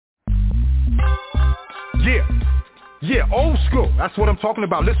Yeah, old school. That's what I'm talking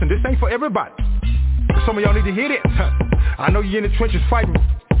about. Listen, this ain't for everybody. Some of y'all need to hear this. I know you're in the trenches fighting,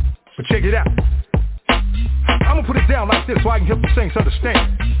 but check it out. I'm gonna put it down like this so I can help the saints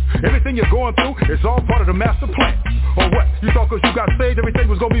understand. Everything you're going through is all part of the master plan. Or what? You thought cause you got saved everything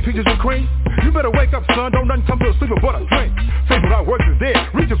was gonna be peaches and cream? You better wake up, son. Don't nothing come to a sleeper but a dream. Faith without works is dead.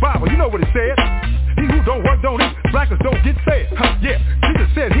 Read your Bible, you know what it said. He who don't work don't eat. Blackers don't get fed. Yeah, Jesus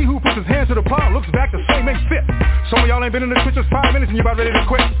said he who puts his hands to the plow looks back the same ain't fit. Some of y'all ain't been in the trenches 5 minutes and you about ready to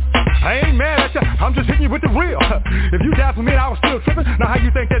quit. I ain't mad at ya, I'm just hitting you with the real. If you died for me and I was still tripping, now how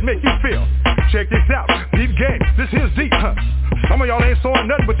you think that make you feel? Check this out, deep game, this here's deep. Some of y'all ain't sawing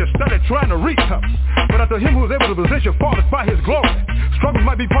nothing but you started trying to reach. But unto him who is able to possess your fathers by his glory. Struggles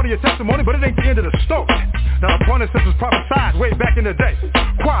might be part of your testimony, but it ain't the end of the story. Now the point is this was prophesied way back in the day.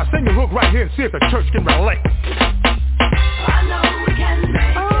 Choir, sing your hook right here and see if the church can relate. I know we can make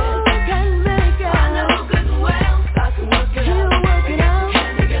it. Oh, we can make it. I know good and well. God can work it out. He'll work it out.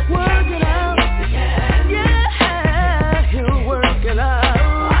 Work it out. Yeah, he'll work it out.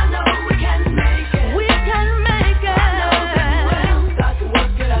 I know we can make it. We can make it. I know good and well. God can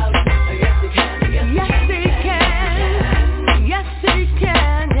work it out. Yes, he can. Yes, he can. Yes, he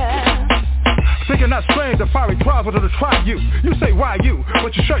can. Yeah. Thinking not strange, the fiery trials were to try you. You say, why you?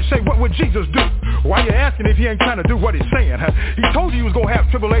 But your church say, what would Jesus do? Why you asking if he ain't trying to do what he's saying? He told you he was going to have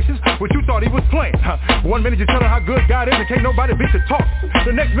tribulations, but you thought he was playing. 1 minute you tell him how good God is and can't nobody beat your talk.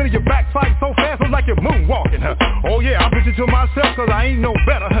 The next minute you're backsliding so fast, it's like you're moonwalking. Oh yeah, I'm preaching to myself cause I ain't no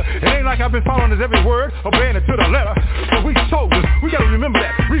better. It ain't like I've been following his every word, obeying it to the letter. But we soldiers, we gotta remember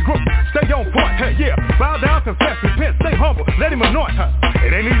that. Regroup, stay on point. Yeah, bow down, confess, repent, stay humble, let him anoint.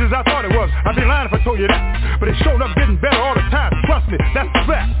 It ain't easy as I thought it was. I'd be lying if I told you that. But it showed up getting better all the time. Trust me, that's the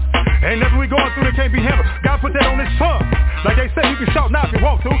fact. Ain't nothing we going through that can't be handled. God put that on his son. Like they say, you can shout now if you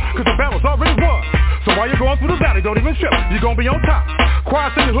want to, cause the battle's already won. So while you're going through the valley, don't even trip. You're gonna be on top. Choir,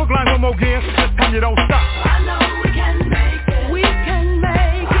 sing the hook line one more again. This time you don't stop. I know we can make it. We can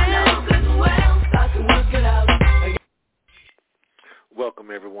make it. I know good and well. God can work it out. Welcome,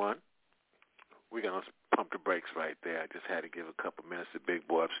 everyone. We're going to pump the brakes right there. I just had to give a couple minutes to Big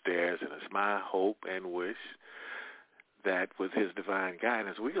Boy upstairs, and it's my hope and wish that with his divine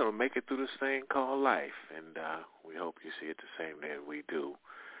guidance, we're going to make it through this thing called life. And we hope you see it the same way we do,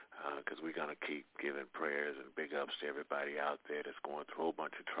 because we're going to keep giving prayers and big ups to everybody out there that's going through a whole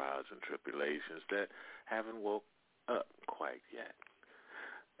bunch of trials and tribulations that haven't woke up quite yet.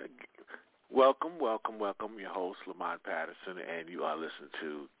 Welcome, your host, Lamont Patterson, and you are listening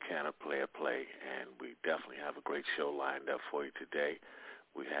to Can a Player Play? And we definitely have a great show lined up for you today.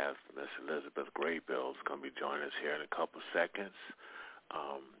 We have Miss Elizabeth Graybill is going to be joining us here in a couple seconds.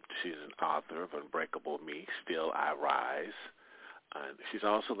 She's an author of Unbreakable Me, Still I Rise. She's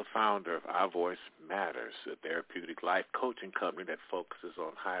also the founder of Our Voice Matters, a therapeutic life coaching company that focuses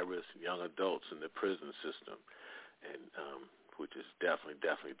on high-risk young adults in the prison system, and which is definitely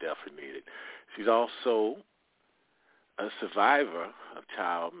needed. She's also a survivor of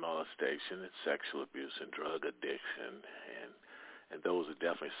child molestation and sexual abuse and drug addiction, and those are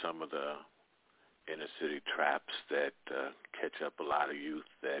definitely some of the inner-city traps that catch up a lot of youth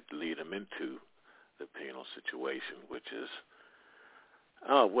that lead them into the penal situation, which is,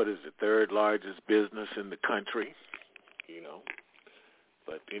 what is the third largest business in the country, you know.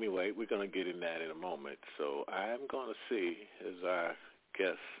 But anyway, we're going to get in that in a moment. So I'm going to see, is our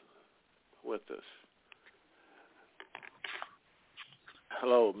guest with us?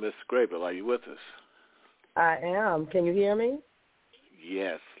 Hello, Miss Graybill, are you with us? I am. Can you hear me?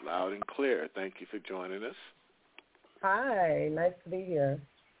 Yes, loud and clear. Thank you for joining us. Hi, nice to be here.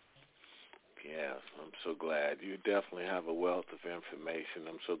 Yes, I'm so glad. You definitely have a wealth of information.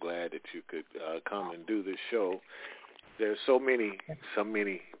 I'm so glad that you could come and do this show. There's so many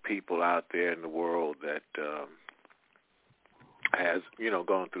people out there in the world that has,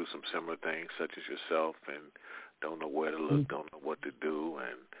 gone through some similar things, such as yourself, and don't know where to look, don't know what to do,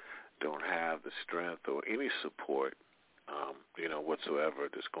 and don't have the strength or any support, whatsoever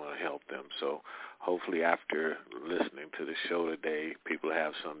that's going to help them. So hopefully after listening to the show today, people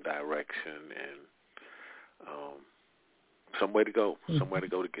have some direction and somewhere to go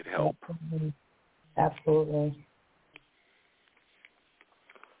to get help. Absolutely.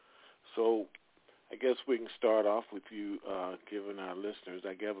 So I guess we can start off with you giving our listeners,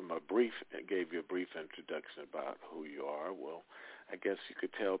 I gave you a brief introduction about who you are. Well, I guess you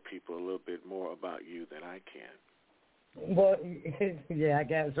could tell people a little bit more about you than I can. Well, yeah, I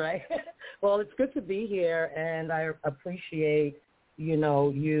guess, right? Well, it's good to be here, and I appreciate,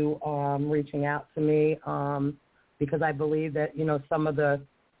 you reaching out to me because I believe that, some of the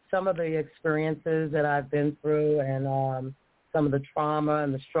some of the experiences that I've been through and some of the trauma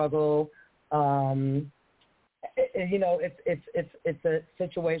and the struggle, it's a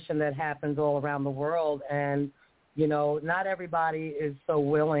situation that happens all around the world, and not everybody is so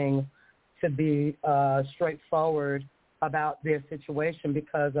willing to be straightforward about their situation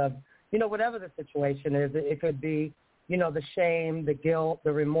because of whatever the situation is. It could be the shame, the guilt,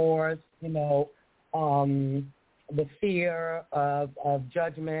 the remorse, the fear of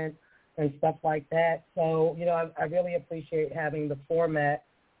judgment and stuff like that. So I really appreciate having the format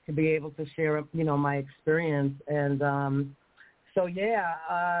to be able to share, my experience. And I'm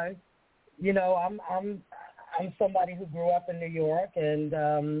somebody who grew up in New York, and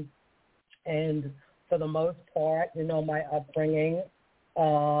for the most part, my upbringing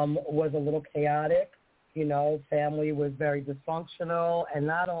was a little chaotic. Family was very dysfunctional, and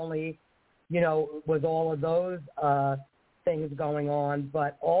not only, was all of those things going on,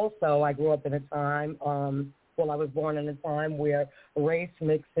 but also I grew up in a time, I was born in a time where race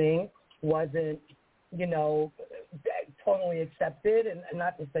mixing wasn't, totally accepted, and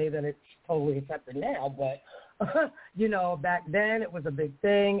not to say that it's totally accepted now, but, back then it was a big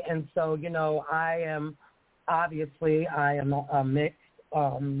thing, and so, I am a mixed,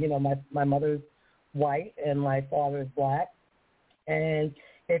 my mother's white and my father's black, and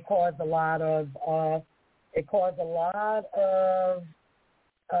it caused a lot of I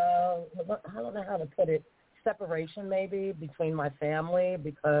don't know how to put it, separation maybe between my family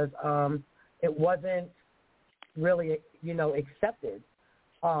because it wasn't really, accepted.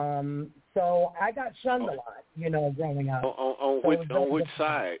 So I got shunned a lot, growing up. On which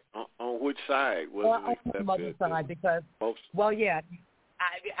side? On which side was it accepted? On my mother's side because,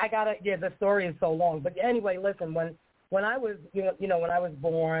 the story is so long. But anyway, listen, when I was, when I was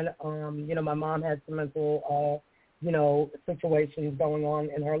born, my mom had some mental, situations going on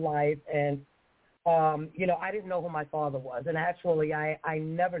in her life, and I didn't know who my father was, and actually I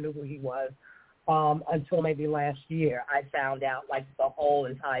never knew who he was until maybe last year. I found out like the whole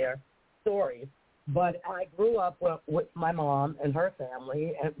entire story. But I grew up with my mom and her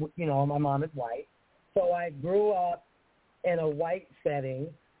family, and my mom is white, so I grew up in a white setting,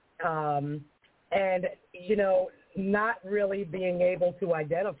 and not really being able to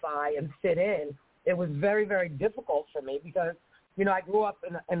identify and fit in. It was very, very difficult for me because I grew up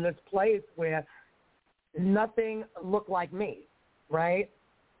in this place where nothing looked like me, right?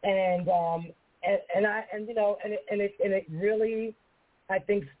 And it really, I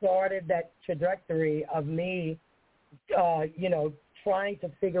think, started that trajectory of me, trying to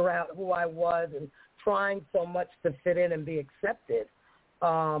figure out who I was and trying so much to fit in and be accepted,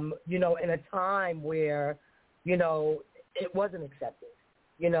 in a time where, it wasn't accepted.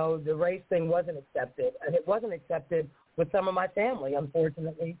 The race thing wasn't accepted, and it wasn't accepted with some of my family.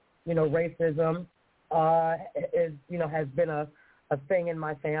 Unfortunately, racism has been a thing in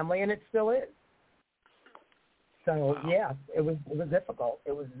my family, and it still is. So, yeah, it was difficult.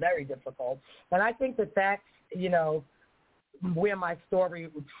 It was very difficult. And I think that's, where my story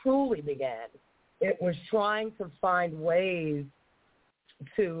truly began. It was trying to find ways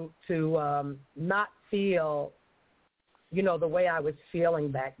to not feel, the way I was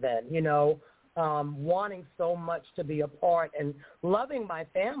feeling back then, wanting so much to be a part and loving my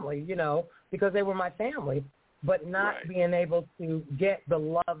family, because they were my family, but not being able to get the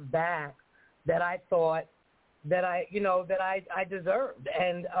love back that I thought that I deserved.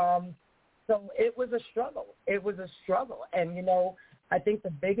 And so it was a struggle. It was a struggle. And, I think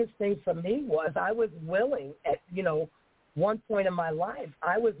the biggest thing for me was I was willing at, one point in my life,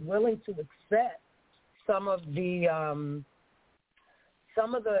 I was willing to accept some of the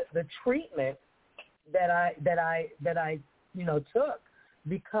treatment that I took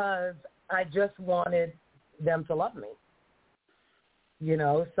because I just wanted them to love me.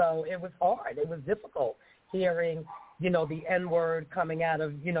 So it was hard. It was difficult hearing, the N-word coming out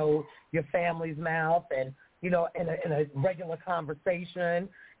of, your family's mouth and, in a regular conversation,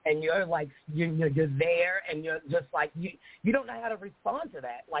 and you're like, you're there, and you're just like, you don't know how to respond to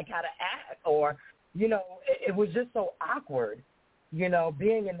that, like how to act, or, it was just so awkward,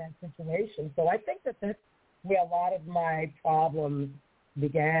 being in that situation. So I think that's where a lot of my problems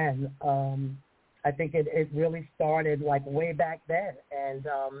began. I think it really started like way back then, and,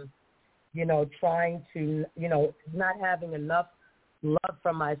 trying to, not having enough love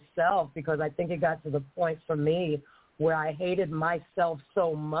for myself, because I think it got to the point for me where I hated myself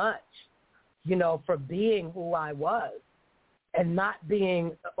so much, for being who I was and not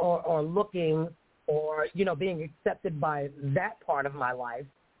being or looking or, being accepted by that part of my life,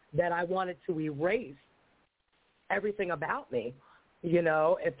 that I wanted to erase everything about me. you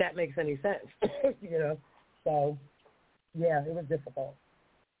know, if that makes any sense, you know. So, yeah, it was difficult.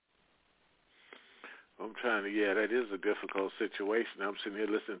 I'm trying to, that is a difficult situation. I'm sitting here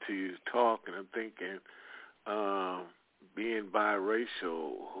listening to you talk, and I'm thinking, being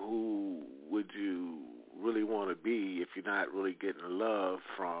biracial, who would you really want to be if you're not really getting love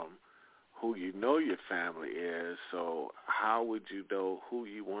from who you know your family is? So how would you know who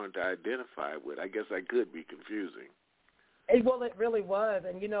you wanted to identify with? I guess that could be confusing. Well, it really was.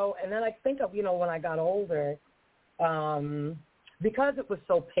 And, you know, and then I think of, you know, when I got older, because it was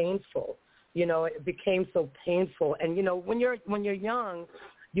so painful, you know, it became so painful. And, you know, when you're young,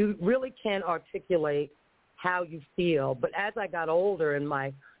 you really can't articulate how you feel. But as I got older in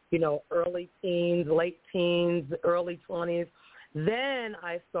my, you know, early teens, late teens, early 20s, then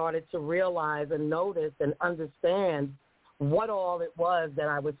I started to realize and notice and understand what all it was that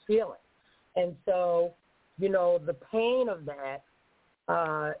I was feeling. And so, you know, the pain of that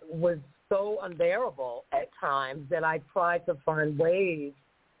was so unbearable at times that I tried to find ways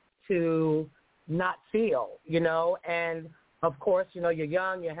to not feel, you know. And, of course, you know, you're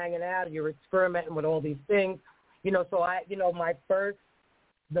young, you're hanging out, you're experimenting with all these things. You know, so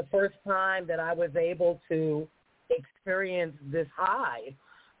the first time that I was able to experience this high,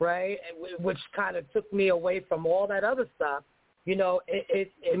 right, which kind of took me away from all that other stuff, you know,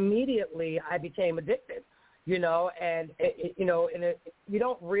 it immediately I became addicted, you know, and, you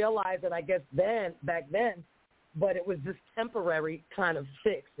don't realize it, I guess, back then, but it was this temporary kind of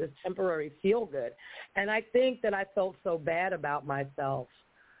fix, this temporary feel-good. And I think that I felt so bad about myself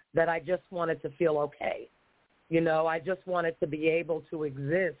that I just wanted to feel okay. You know, I just wanted to be able to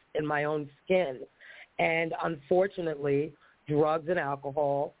exist in my own skin. And unfortunately, drugs and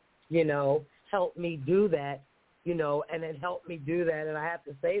alcohol, you know, helped me do that, you know, and it helped me do that. And I have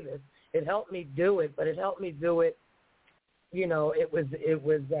to say this, it helped me do it, but it helped me do it, you know, it was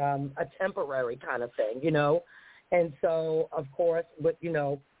a temporary kind of thing, you know. And so, of course, with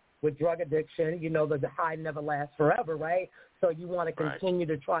drug addiction, you know, the high never lasts forever, right? So you want to continue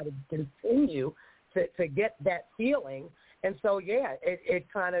to try to continue to get that feeling. And so, yeah, it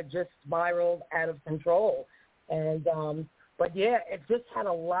kind of just spiraled out of control. And, but, yeah, it just had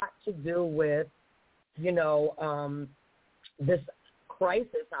a lot to do with, you know, this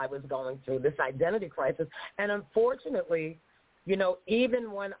crisis I was going through, this identity crisis. And unfortunately, you know,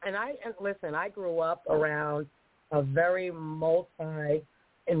 even when, and listen, I grew up around a very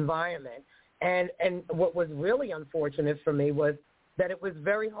multi-environment. And what was really unfortunate for me was that it was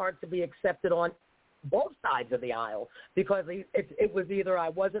very hard to be accepted on both sides of the aisle, because it was either I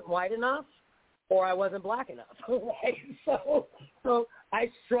wasn't white enough or I wasn't black enough. Right? So I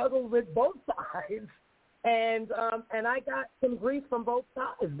struggled with both sides, and I got some grief from both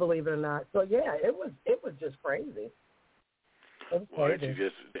sides, believe it or not. So yeah, it was just crazy. Why don't you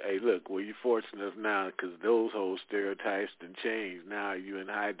just, hey, look, well, you're fortunate now because those whole stereotypes done changed. Now you're in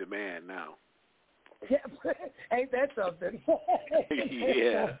high demand now. Yeah, ain't that something?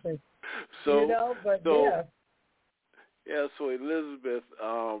 Yeah. Something. So, you know, but yeah. So Elizabeth,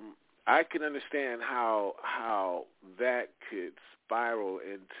 I can understand how that could spiral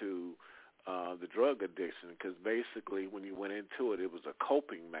into the drug addiction, because basically when you went into it, it was a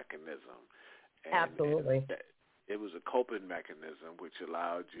coping mechanism. And absolutely. It was a coping mechanism which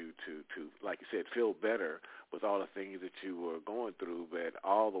allowed you to, like you said, feel better with all the things that you were going through, but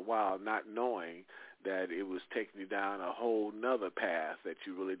all the while not knowing that it was taking you down a whole nother path that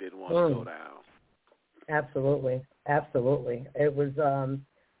you really didn't want to go down. Absolutely. Absolutely. It was,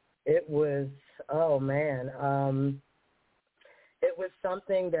 oh man. It was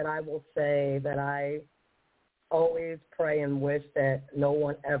something that I will say that I always pray and wish that no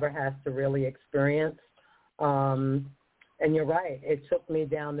one ever has to really experience. And you're right. It took me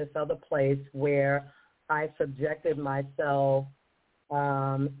down this other place where I subjected myself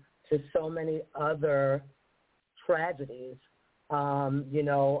to so many other tragedies.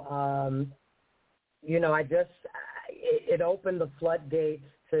 It opened the floodgates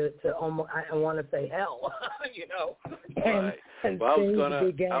to almost, I want to say hell, you know. Right. And well,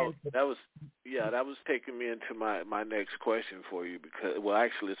 that was taking me into my next question for you, because, well,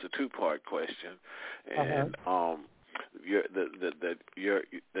 actually it's a two-part question. And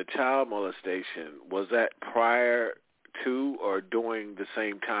the child molestation, was that prior to or during the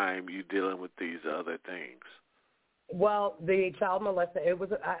same time you dealing with these other things? Well, the child molestation,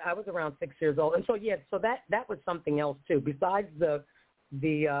 I was around 6 years old, and so that was something else too. Besides the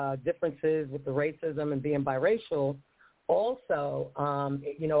differences with the racism and being biracial, also,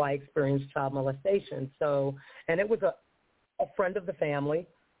 I experienced child molestation. So, and it was a friend of the family,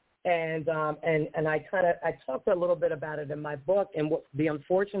 And I talked a little bit about it in my book. And what the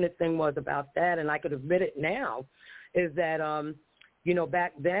unfortunate thing was about that, and I could admit it now, is that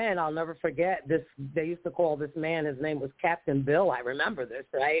back then, I'll never forget this. They used to call this man, his name was Captain Bill. I remember this,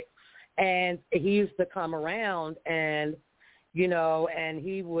 right? And he used to come around and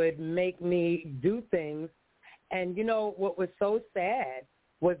he would make me do things. And what was so sad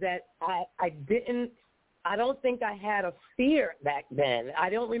was that I don't think I had a fear back then. I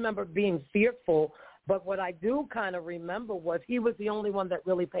don't remember being fearful, but what I do kind of remember was he was the only one that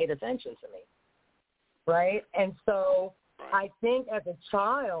really paid attention to me, right? And so I think as a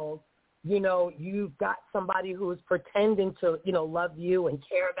child, you've got somebody who's pretending to, love you and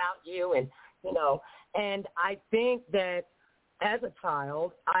care about you, and, and I think that as a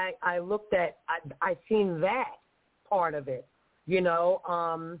child, I looked at, I seen that part of it,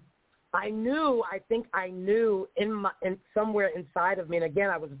 I think I knew in somewhere inside of me, and again,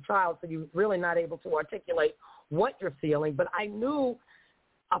 I was a child, so you're really not able to articulate what you're feeling, but I knew,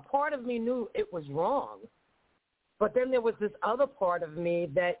 a part of me knew it was wrong. But then there was this other part of me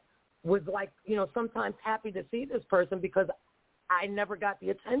that was like, sometimes happy to see this person because I never got the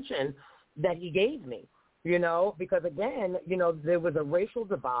attention that he gave me, because again, there was a racial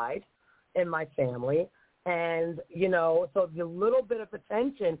divide in my family. And, so the little bit of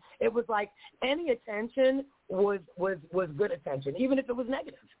attention, it was like any attention was good attention, even if it was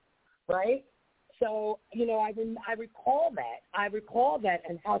negative, right? So, I recall that.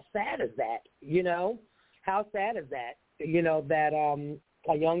 And how sad is that, How sad is that, that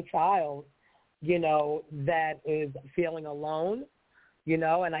a young child, that is feeling alone, and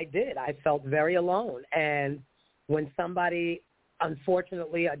I felt very alone. And when somebody,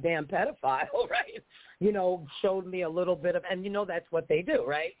 unfortunately, a damn pedophile, right, showed me a little bit of, and that's what they do,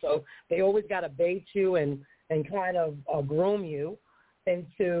 right? So they always got to bait you and kind of groom you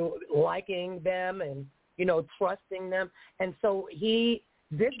into liking them and, trusting them. And so he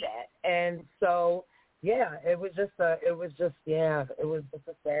did that. And so, yeah, it was just a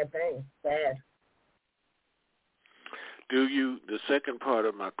sad thing, sad. The second part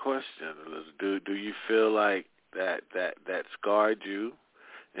of my question is, do you feel like that scarred you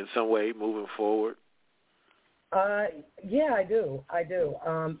in some way moving forward? Yeah, I do.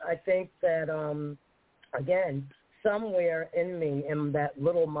 I think that, again, somewhere in me, in that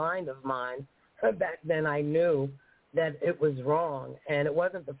little mind of mine, back then I knew that it was wrong. And it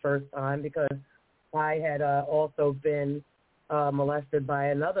wasn't the first time, because I had also been molested by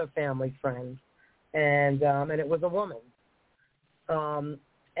another family friend, and it was a woman.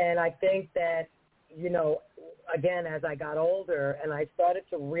 And I think that, again, as I got older and I started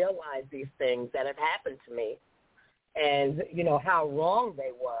to realize these things that had happened to me and, how wrong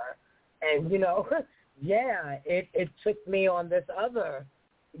they were. And, yeah, it took me on this other,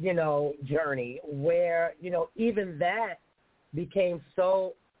 journey where, even that became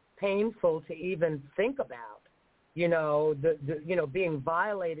so painful to even think about, being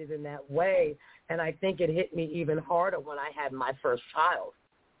violated in that way. And I think it hit me even harder when I had my first child,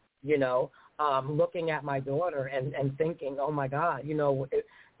 looking at my daughter and thinking, oh, my God,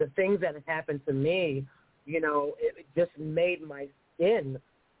 the things that had happened to me, it just made my skin,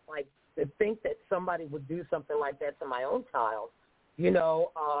 like, to think that somebody would do something like that to my own child,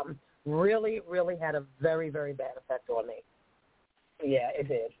 really, really had a very, very bad effect on me. Yeah, it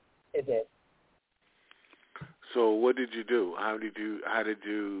did. It did. So what did you do? How did you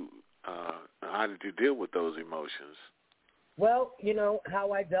deal with those emotions? Well,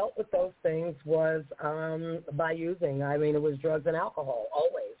 how I dealt with those things was by using. I mean, it was drugs and alcohol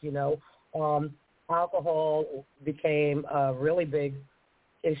always. Alcohol became a really big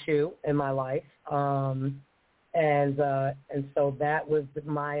issue in my life, and so that was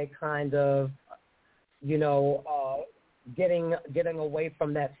my kind of, getting away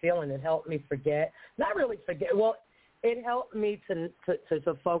from that feeling. It helped me forget. Not really forget. Well, it helped me to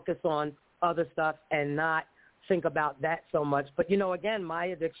focus on other stuff and not think about that so much. But, again, my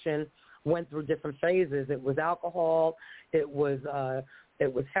addiction went through different phases. It was alcohol. It was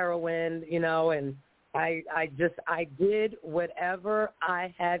heroin, and I did whatever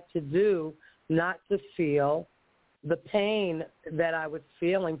I had to do not to feel the pain that I was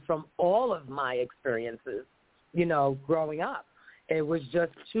feeling from all of my experiences, growing up. It was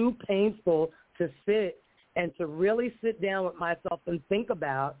just too painful to sit and to really sit down with myself and think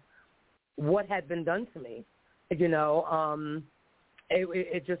about what had been done to me. It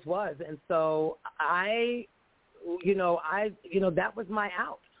just was. And so that was my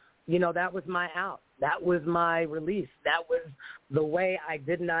out. That was my out. That was my release. That was the way I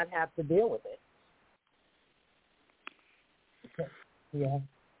did not have to deal with it. Yeah.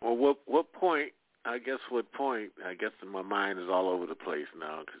 Well, what point? I guess my mind is all over the place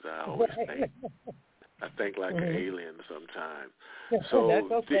now because I always think like an alien sometimes. So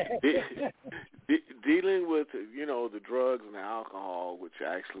that's okay. dealing with the drugs and the alcohol, which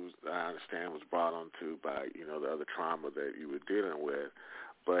actually I understand was brought on to by the other trauma that you were dealing with.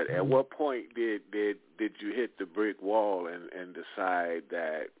 But at what point did you hit the brick wall and decide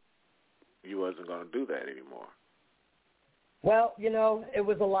that you wasn't going to do that anymore? Well, it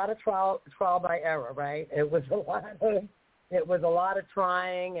was a lot of trial by error, right? It was a lot of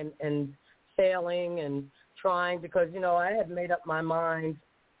trying and failing and trying because I had made up my mind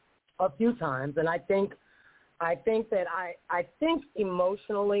a few times, and I think that I think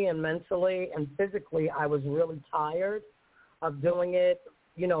emotionally and mentally and physically I was really tired of doing it.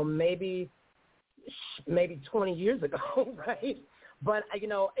 Maybe 20 years ago, right? But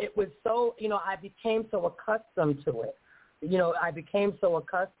it was so I became so accustomed to it. I became so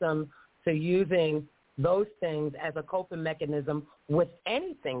accustomed to using those things as a coping mechanism with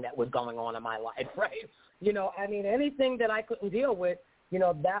anything that was going on in my life, right? Anything that I couldn't deal with,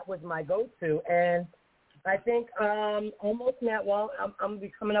 that was my go-to. And I think almost now, well, I'm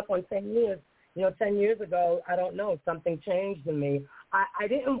be coming up on 10 years. 10 years ago, I don't know, something changed in me. I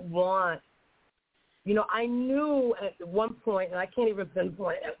didn't want, I knew at one point, and I can't even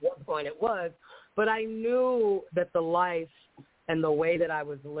pinpoint at what point it was, but I knew that the life and the way that I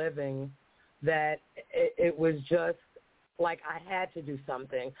was living, that it was just like I had to do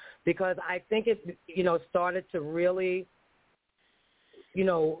something because I think it, started to really,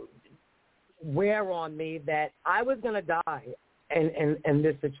 wear on me that I was going to die in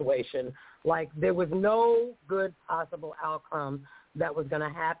this situation. Like there was no good possible outcome that was going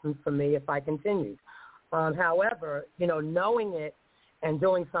to happen for me if I continued. However, knowing it and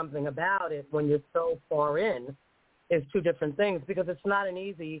doing something about it when you're so far in is two different things because it's not an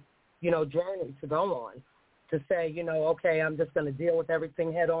easy, journey to go on. To say, okay, I'm just going to deal with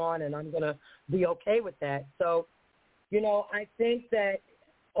everything head on and I'm going to be okay with that. So, I think that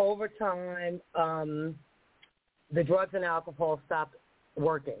over time, the drugs and alcohol stopped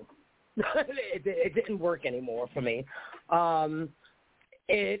working. It didn't work anymore for me.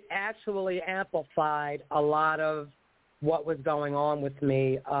 It actually amplified a lot of what was going on with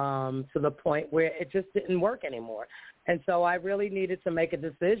me to the point where it just didn't work anymore. And so I really needed to make a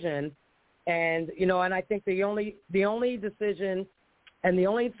decision. And, and I think the only decision and the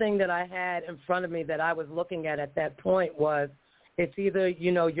only thing that I had in front of me that I was looking at that point was it's either,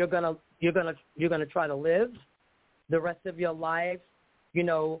 you're going to try to live the rest of your life,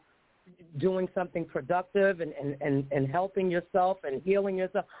 doing something productive and helping yourself and healing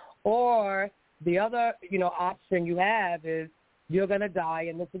yourself, or the other, option you have is you're going to die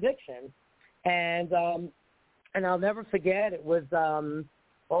in this addiction. And I'll never forget, it was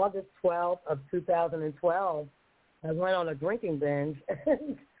August 12th of 2012. I went on a drinking binge,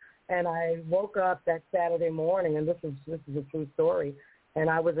 and I woke up that Saturday morning, and this is a true story, and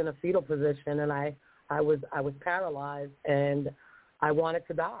I was in a fetal position, and I was paralyzed, and I wanted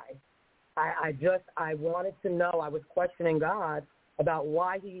to die. I wanted to know. I was questioning God about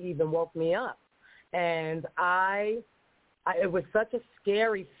why he even woke me up. And it was such a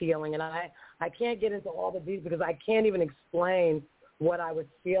scary feeling, and I can't get into all the details because I can't even explain what I was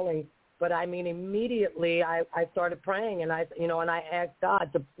feeling. But I mean, immediately I started praying, and I asked God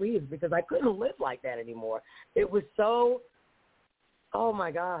to please, because I couldn't live like that anymore. It was so, oh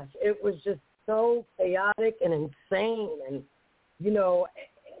my gosh, it was just so chaotic and insane, and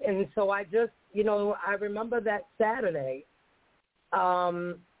and so I just, I remember that Saturday.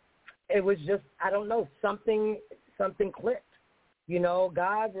 It was just, I don't know, something clicked.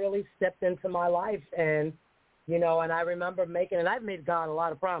 God really stepped into my life, and and I remember and I've made God a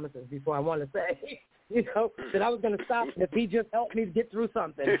lot of promises before, I want to say, that I was going to stop if he just helped me to get through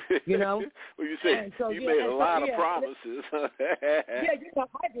something, Well, you say so, you made a lot of promises.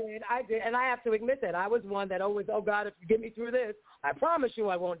 I did, and I have to admit that I was one that always, oh, God, if you get me through this, I promise you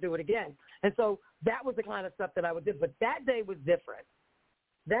I won't do it again. And so that was the kind of stuff that I would do, but that day was different.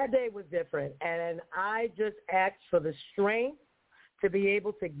 And I just asked for the strength to be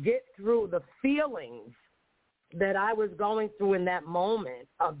able to get through the feelings that I was going through in that moment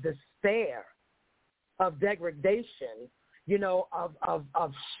of despair, of degradation,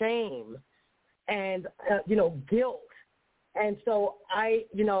 of shame and, guilt. And so I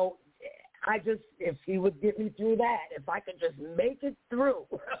just, if he would get me through that, if I could just make it through,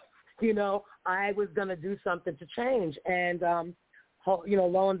 I was going to do something to change. And,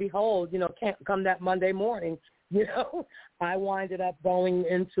 lo and behold, come that Monday morning, I winded up going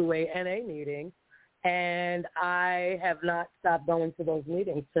into a NA meeting, And I have not stopped going to those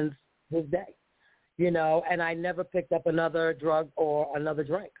meetings since this day, you know, and I never picked up another drug or another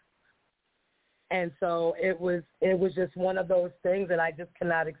drink. And so it was just one of those things that I just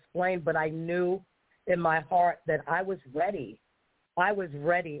cannot explain, but I knew in my heart that I was ready. I was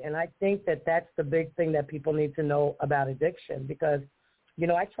ready, and I think that that's the big thing that people need to know about addiction because, you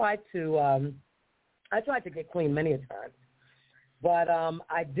know, I tried to get clean many a time, but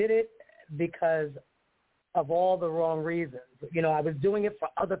I did it because of all the wrong reasons. You know, I was doing it for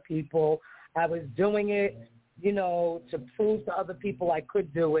other people. I was doing it, you know, to prove to other people I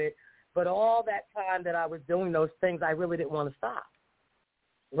could do it. But all that time that I was doing those things, I really didn't want to stop,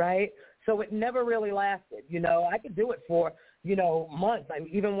 right? So it never really lasted. You know, I could do it for, you know, months. I mean,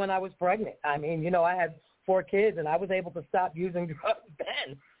 even when I was pregnant. I mean, you know, I had 4 kids, and I was able to stop using drugs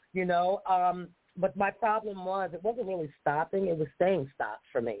then, you know. But my problem was it wasn't really stopping. It was staying stopped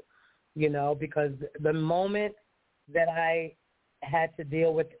for me. You know, because the moment that I had to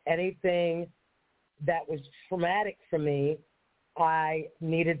deal with anything that was traumatic for me, I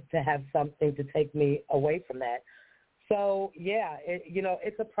needed to have something to take me away from that. So, yeah, you know,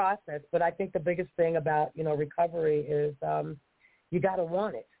 it's a process. But I think the biggest thing about, you know, recovery is you got to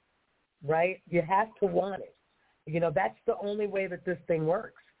want it, right? You have to want it. You know, that's the only way that this thing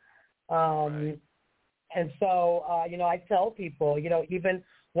works. And so, you know, I tell people, you know, even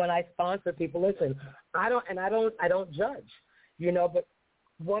when I sponsor people, listen, I don't judge, you know, but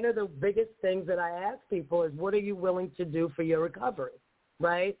one of the biggest things that I ask people is, what are you willing to do for your recovery,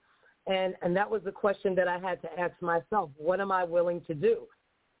 right? And that was the question that I had to ask myself. What am I willing to do?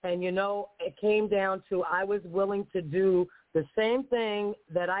 And, you know, it came down to I was willing to do the same thing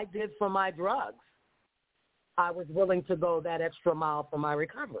that I did for my drugs. I was willing to go that extra mile for my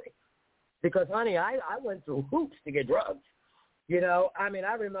recovery. Because, honey, I went through hoops to get drugs. You know, I mean,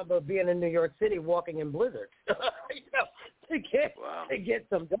 I remember being in New York City walking in blizzards, you know, to get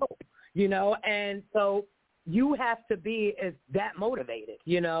some dope, you know. And so you have to be that motivated,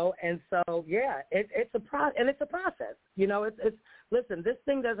 you know. And so, yeah, it's a process. You know, it's listen, this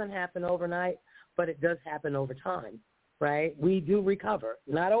thing doesn't happen overnight, but it does happen over time, right? We do recover,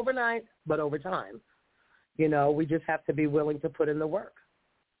 not overnight, but over time. You know, we just have to be willing to put in the work.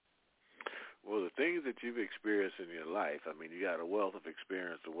 Well, the things that you've experienced in your life, I mean, you got a wealth of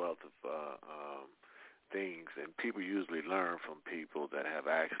experience, a wealth of things, and people usually learn from people that have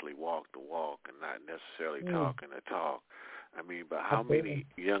actually walked the walk and not necessarily talking the talk. I mean, but how many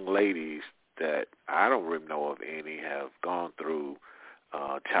young ladies that I don't really know of any have gone through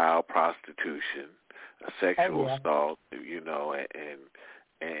child prostitution, sexual assault, you know,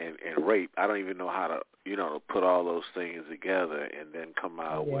 and rape. I don't even know how to, you know, to put all those things together and then come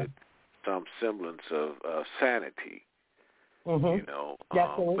out with some semblance of sanity, you know.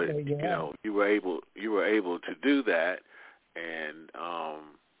 But you know, you were able to do that, and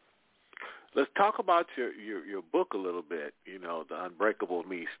let's talk about your book a little bit. You know, The Unbreakable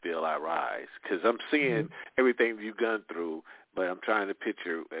Me, Still I Rise, because I'm seeing everything you've gone through, but I'm trying to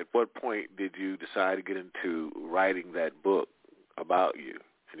picture at what point did you decide to get into writing that book about you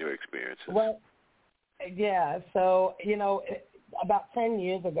and your experiences? Well, yeah. So you know. About 10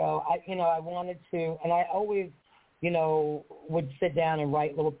 years ago, I wanted to, and I always, you know, would sit down and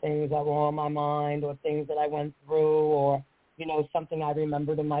write little things that were on my mind or things that I went through or, you know, something I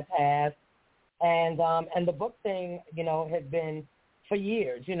remembered in my past. And the book thing, you know, has been for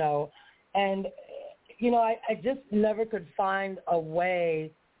years, you know. And, you know, I just never could find a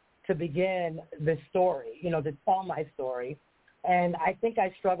way to begin this story, you know, to tell my story. And I think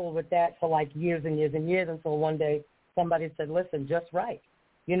I struggled with that for like years and years and years until one day somebody said, listen, just write.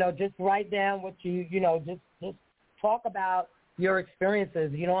 You know, just write down what you know, just talk about your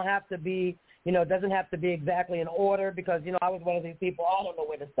experiences. You don't have to be, you know, it doesn't have to be exactly in order because, you know, I was one of these people, I don't know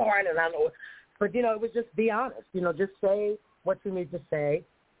where to start and I don't know. But, you know, it was just be honest. You know, just say what you need to say,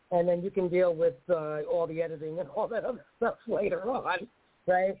 and then you can deal with all the editing and all that other stuff later on,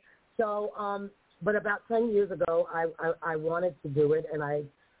 right? So, but about 10 years ago, I wanted to do it, and I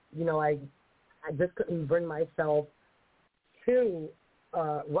just couldn't bring myself to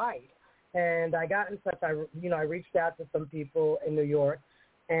write. And I got in touch. I reached out to some people in New York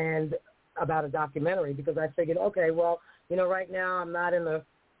and about a documentary because I figured, okay, well, you know, right now I'm not in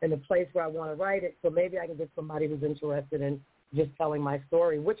the place where I want to write it, so maybe I can get somebody who's interested in just telling my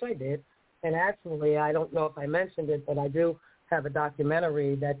story, which I did. And actually, I don't know if I mentioned it, but I do have a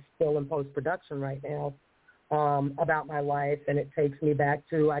documentary that's still in post-production right now about my life, and it takes me back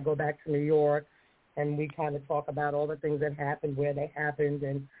to, I go back to New York, and we kind of talk about all the things that happened, where they happened,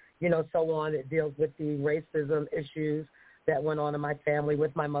 and, you know, so on. It deals with the racism issues that went on in my family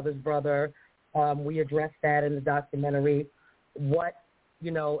with my mother's brother We addressed that in the documentary, what,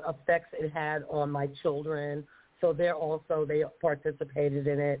 effects it had on my children. So they participated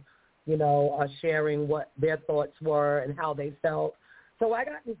in it, sharing what their thoughts were and how they felt. So I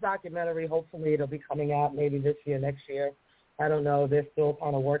got this documentary. Hopefully it'll be coming out maybe this year, next year. I don't know. They're still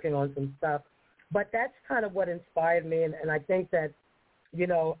kind of working on some stuff. But that's kind of what inspired me. And I think that,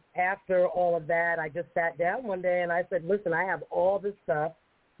 after all of that, I just sat down one day and I said, listen, I have all this stuff,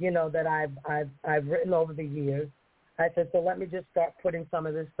 that I've written over the years. I said, so let me just start putting some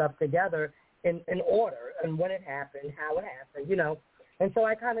of this stuff together in order and when it happened, how it happened, And so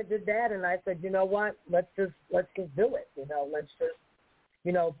I kind of did that, and I said, you know what, let's just do it, let's just,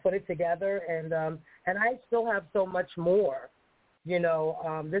 put it together. And I still have so much more,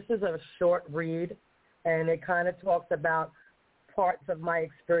 This is a short read, and it kind of talks about parts of my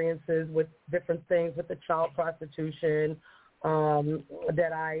experiences with different things with the child prostitution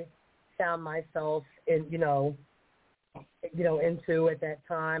that I found myself in, into at that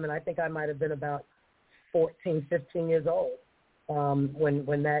time. And I think I might have been about 14, 15 years old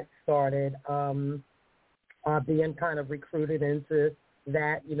when that started, being kind of recruited into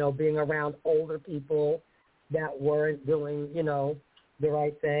that, being around older people that weren't doing, the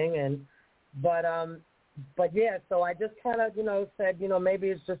right thing. But yeah, so I just kind of, said, maybe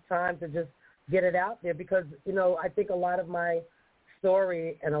it's just time to just get it out there because, I think a lot of my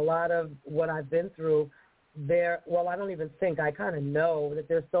story and a lot of what I've been through I don't even think, I kind of know that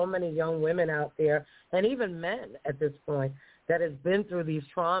there's so many young women out there and even men at this point that has been through these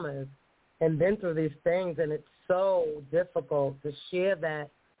traumas and been through these things, and it's so difficult to share that,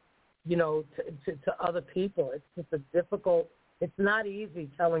 to other people. It's just it's not easy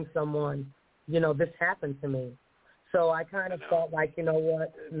telling someone, this happened to me. So I kind of felt like,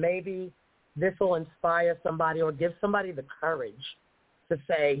 what, maybe this will inspire somebody or give somebody the courage to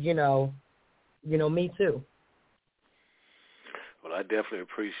say, me too. Well, I definitely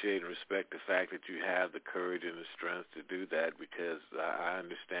appreciate and respect the fact that you have the courage and the strength to do that because I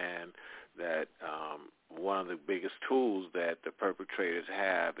understand that one of the biggest tools that the perpetrators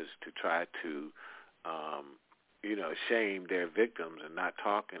have is to try to, shame their victims and not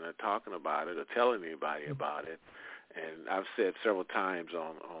talking about it or telling anybody about it. And I've said several times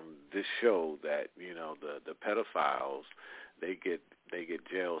on this show that, the pedophiles, they get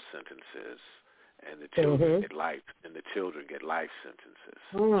jail sentences. And the children get life, and the children get life sentences.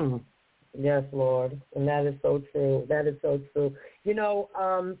 Yes, Lord, and that is so true. That is so true.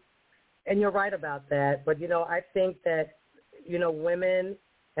 And you're right about that. But I think that women,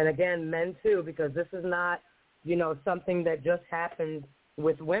 and again men too, because this is not something that just happens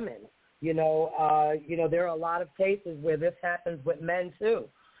with women. There are a lot of cases where this happens with men too.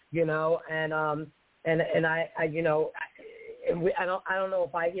 And I don't know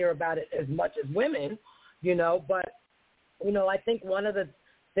if I hear about it as much as women, but, I think one of the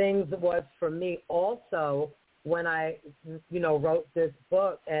things was for me also when I, wrote this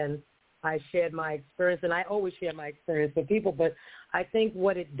book and I shared my experience, and I always share my experience with people, but I think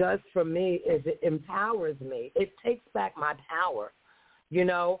what it does for me is it empowers me. It takes back my power,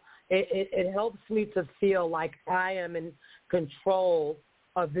 It helps me to feel like I am in control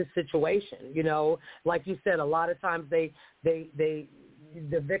of this situation, like you said, a lot of times the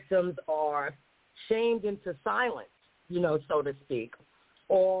victims are shamed into silence, so to speak,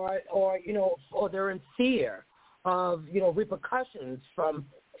 or they're in fear of, repercussions from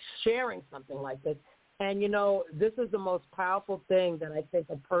sharing something like this. And, this is the most powerful thing that I think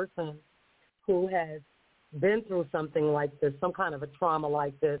a person who has been through something like this, some kind of a trauma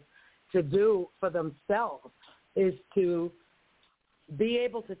like this, to do for themselves is to be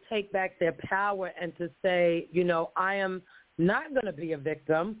able to take back their power and to say, I am not going to be a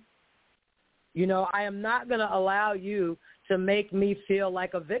victim. I am not going to allow you to make me feel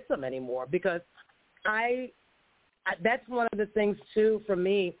like a victim anymore because that's one of the things, too, for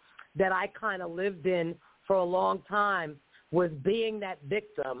me that I kind of lived in for a long time was being that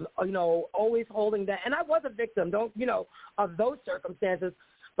victim, always holding that. And I was a victim, of those circumstances.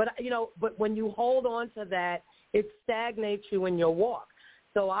 But, but when you hold on to that, it stagnates you in your walk.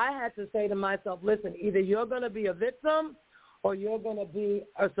 So I had to say to myself, listen, either you're going to be a victim or you're going to be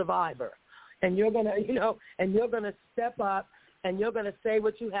a survivor. And you're going to, and you're going to step up and you're going to say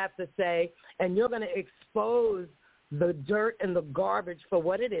what you have to say and you're going to expose the dirt and the garbage for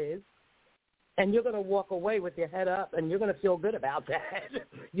what it is. And you're going to walk away with your head up and you're going to feel good about that,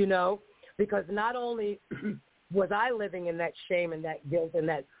 because not only was I living in that shame and that guilt and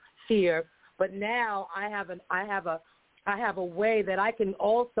that fear, but now I have a way that I can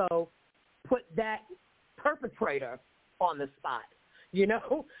also put that perpetrator on the spot. you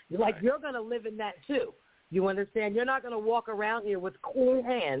know? Like, you're going to live in that too. You understand? You're not going to walk around here with clean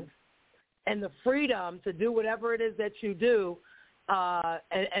hands and the freedom to do whatever it is that you do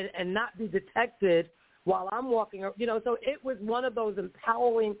and not be detected while I'm walking. You know, so it was one of those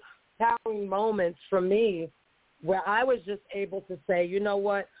empowering moments for me where I was just able to say, you know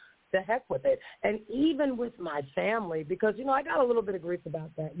what, the heck with it. And even with my family, because, you know, I got a little bit of grief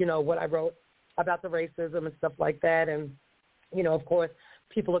about that, you know, what I wrote about the racism and stuff like that. And, you know, of course,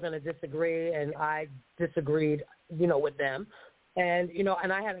 people are going to disagree, and I disagreed, you know, with them. And, you know,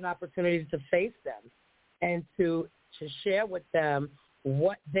 and I had an opportunity to face them and to share with them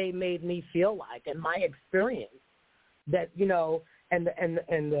what they made me feel like and my experience that, you know, and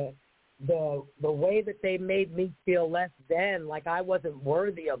the way that they made me feel less than, like I wasn't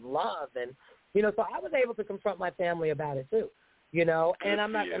worthy of love. And, you know, so I was able to confront my family about it too, you know, and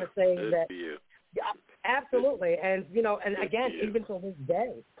I'm not going to say that. Yeah, absolutely. And, you know, and again, even to this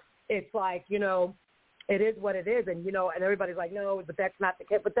day, it's like, you know, it is what it is. And, you know, and everybody's like, no, but that's not the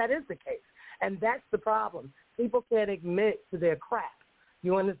case. But that is the case. And that's the problem. People can't admit to their crap.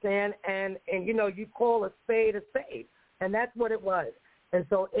 You understand? And you know, you call a spade. And that's what it was. And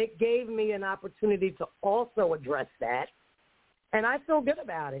so it gave me an opportunity to also address that. And I feel good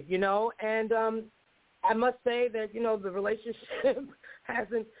about it, you know. And I must say that, you know, the relationship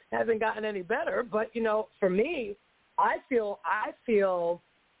hasn't gotten any better. But, you know, for me, I feel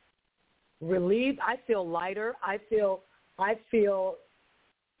relieved. I feel lighter. I feel,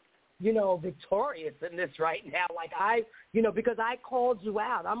 you know, victorious in this right now. Like you know, because I called you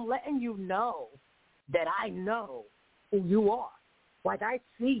out. I'm letting you know that I know who you are. Like, I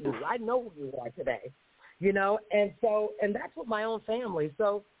see you. I know who you are today, you know. And so, and that's with my own family.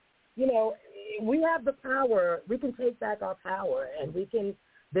 So, you know, we have the power. We can take back our power, and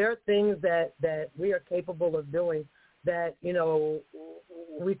there are things that we are capable of doing that, you know,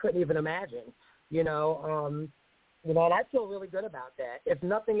 we couldn't even imagine, you know. You know, and I feel really good about that. If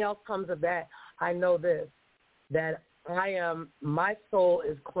nothing else comes of that, I know this, that my soul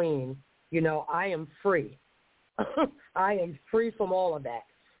is clean. You know, I am free. I am free from all of that,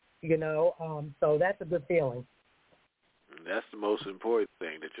 you know. So that's a good feeling. That's the most important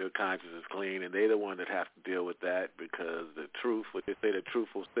thing, that your conscience is clean, and they're the one that have to deal with that, because the truth, what they say, the truth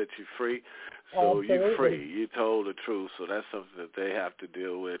will set you free. So Absolutely. You're free. You told the truth. So that's something that they have to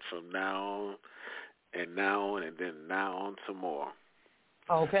deal with from now on, and then now on some more.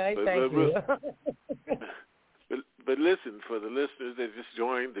 Okay, thank you. But listen, for the listeners that just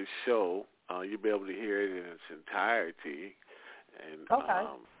joined the show, you'll be able to hear it in its entirety, and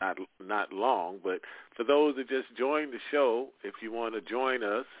not long. But for those that just joined the show, if you want to join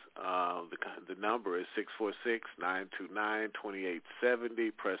us, the number is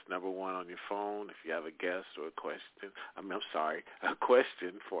 646-929-2870. Press number 1 on your phone if you have a guest or a question. A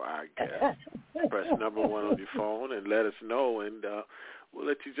question for our guest. Press number 1 on your phone and let us know, and we'll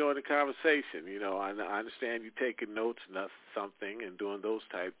let you join the conversation. You know, I understand you taking notes and something and doing those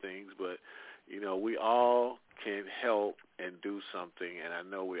type things, but, you know, we all can help and do something, and I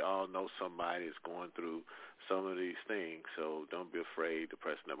know we all know somebody is going through some of these things, so don't be afraid to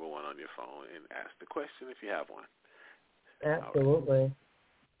press number 1 on your phone and ask the question if you have one. Absolutely. Right.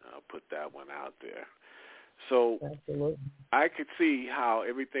 I'll put that one out there. So absolutely. I could see how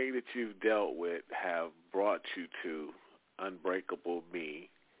everything that you've dealt with have brought you to Unbreakable Me,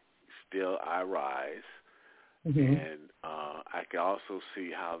 Still I Rise. Mm-hmm. And I can also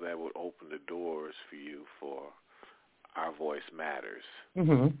see how that would open the doors for you for Our Voice Matters.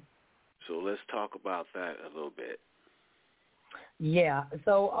 Mm-hmm. So let's talk about that a little bit. Yeah.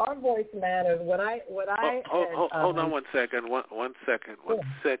 So Our Voice Matters. Hold on 1 second. One second,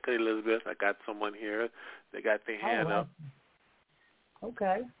 Elizabeth. I got someone here. They got their hand up.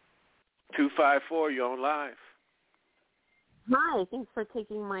 Okay. 254. You're on live. Hi. Thanks for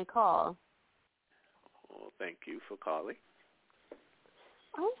taking my call. Well, thank you for calling.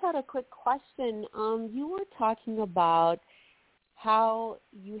 I had a quick question. You were talking about how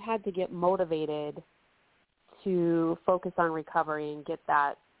you had to get motivated to focus on recovery and get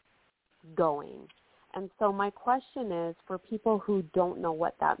that going. And so my question is, for people who don't know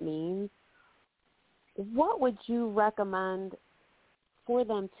what that means, what would you recommend for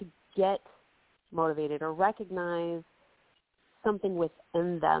them to get motivated or recognize something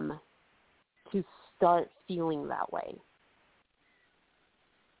within them to start feeling that way?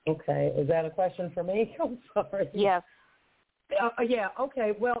 Okay. Is that a question for me? I'm sorry. Yes. Yeah.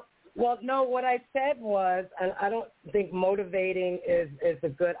 Okay. Well, no, what I said was, and I don't think motivating is a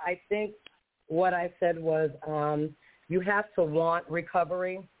good, I think what I said was you have to want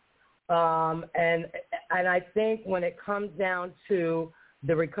recovery. And I think when it comes down to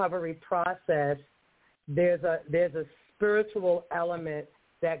the recovery process, there's a spiritual element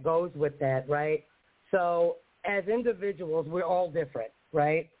that goes with that, right? So as individuals, we're all different,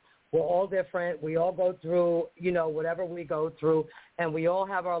 right? We're all different. We all go through, whatever we go through, and we all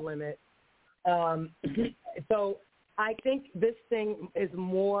have our limits. So I think this thing is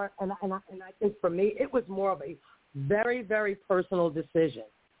more, and I think for me, it was more of a very, very personal decision.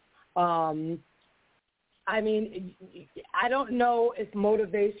 I mean, I don't know if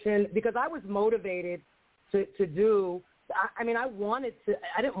motivation, because I was motivated to do, I mean, I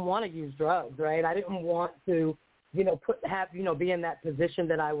didn't want to use drugs, right? I didn't want to, be in that position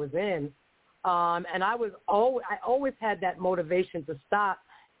that I was in. And I always had that motivation to stop.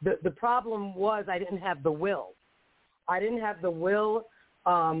 The problem was I didn't have the will. And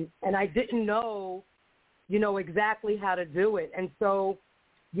I didn't know, exactly how to do it. And so,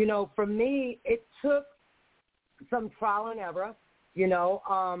 for me, it took some trial and error,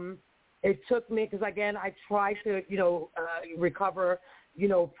 It took me, because, again, I tried to, recover,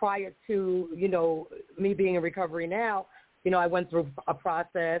 prior to, me being in recovery now. I went through a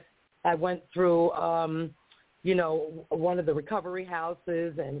process. I went through, one of the recovery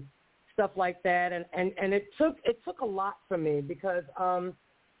houses and stuff like that. And it took a lot from me because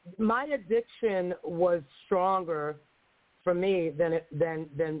my addiction was stronger for me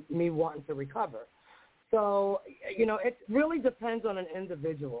than me wanting to recover. So, it really depends on an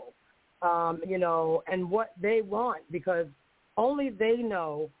individual, and what they want, because only they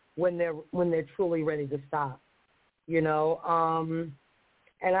know when they're truly ready to stop,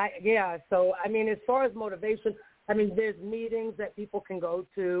 So, I mean, as far as motivation, I mean, there's meetings that people can go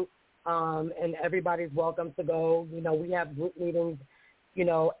to, and everybody's welcome to go. We have group meetings,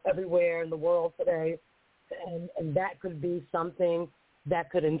 everywhere in the world today, and that could be something that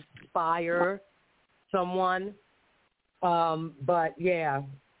could inspire someone. But yeah.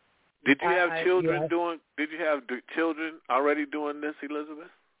 Did you have children doing? Did you have children already doing this,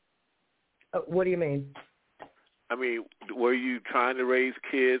 Elizabeth? What do you mean? I mean, were you trying to raise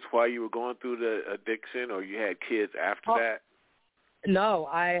kids while you were going through the addiction, or you had kids after that? No,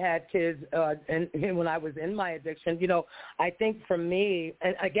 I had kids, and when I was in my addiction, I think for me,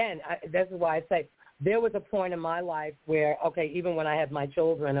 and again, this is why I say there was a point in my life where, okay, even when I had my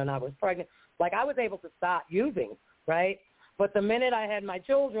children and I was pregnant, like I was able to stop using, right? But the minute I had my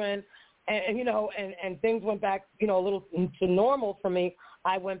children, and things went back, a little to normal for me,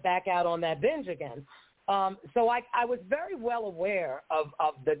 I went back out on that binge again. So I was very well aware of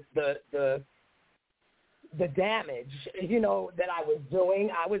the damage, that I was doing.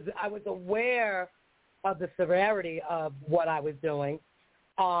 I was aware of the severity of what I was doing.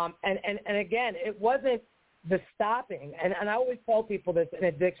 And again, it wasn't the stopping. And I always tell people this in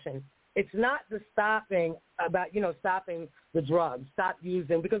addiction. It's not the stopping about, stopping the drugs, stop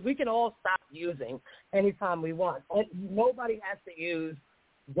using, because we can all stop using anytime we want. Nobody has to use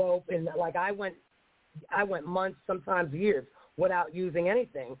dope. And like I went months, sometimes years, without using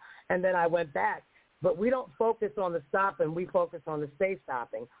anything. And then I went back. But we don't focus on the stopping. We focus on the stay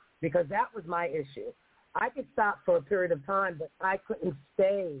stopping, because that was my issue. I could stop for a period of time, but I couldn't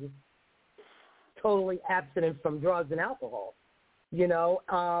stay totally abstinent from drugs and alcohol,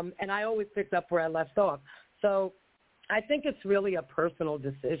 and I always picked up where I left off. So I think it's really a personal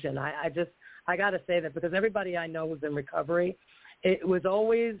decision. I got to say that, because everybody I know who's in recovery, it was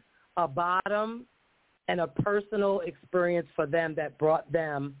always a bottom and a personal experience for them that brought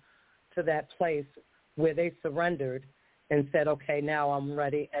them to that place where they surrendered and said, okay, now I'm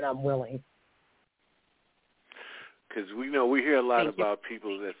ready and I'm willing. Because we hear a lot about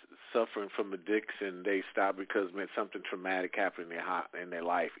people that's suffering from addiction. They stop because something traumatic happened in their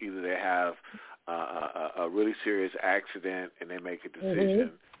life. Either they have a really serious accident and they make a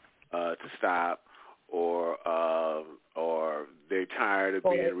decision to stop, or they're tired of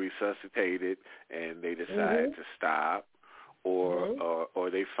being resuscitated and they decide to stop, or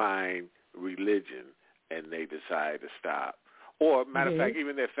they find religion and they decide to stop. Or, matter of fact,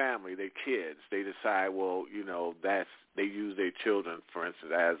 even their family, their kids, they decide, well, they use their children, for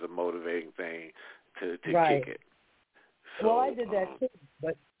instance, as a motivating thing to kick it. So, well, I did that too.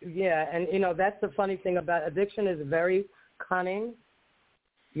 But, yeah, and, that's the funny thing about addiction is very cunning,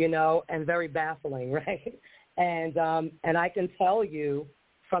 and very baffling, right? And I can tell you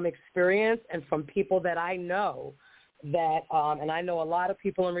from experience and from people that I know that, and I know a lot of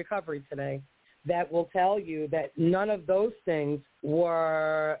people in recovery today, that will tell you that none of those things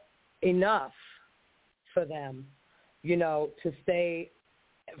were enough for them, to stay,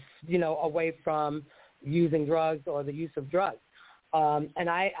 away from using drugs or the use of drugs. And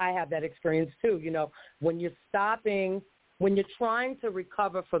I have that experience too. You know, when you're trying to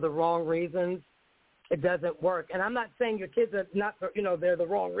recover for the wrong reasons, it doesn't work. And I'm not saying your kids are not, you know, they're the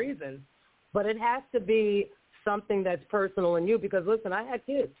wrong reasons, but it has to be something that's personal in you. Because listen, I had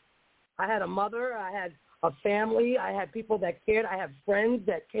kids. I had a mother. I had a family. I had people that cared. I have friends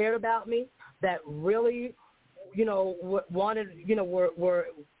that cared about me, that really, you know, wanted, you know, were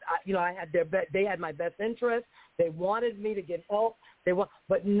you know, I had they had my best interest. They wanted me to get help.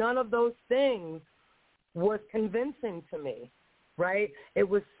 But none of those things was convincing to me, right? It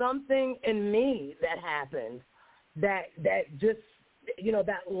was something in me that happened that just, you know,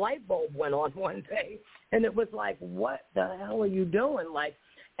 that light bulb went on one day, and it was like, what the hell are you doing? Like,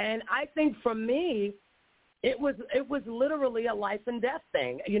 and I think for me, it was literally a life and death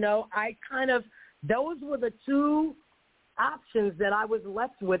thing. You know, those were the two options that I was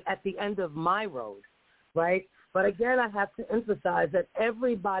left with at the end of my road, right? But again, I have to emphasize that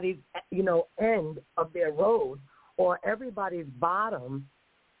everybody's, you know, end of their road or everybody's bottom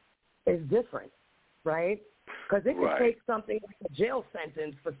is different, right? Because it could take something like a jail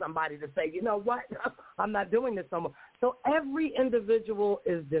sentence for somebody to say, you know what, I'm not doing this no more. So every individual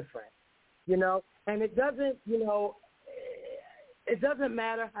is different, you know, and it doesn't, you know, it doesn't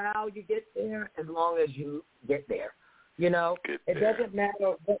matter how you get there as long as you get there, you know. It doesn't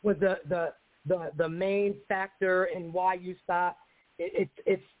matter what was the main factor in why you stopped.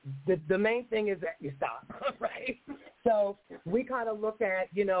 It's the main thing is that you stop, right? So we kind of look at,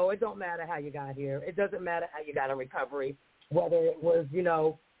 you know, it don't matter how you got here. It doesn't matter how you got in recovery, whether it was, you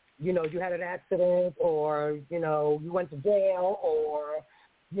know, you had an accident or, you know, you went to jail or,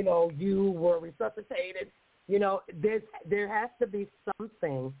 you know, you were resuscitated. You know, there has to be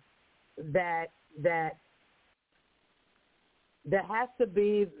something that has to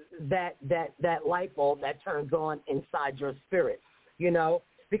be that light bulb that turns on inside your spirit, you know,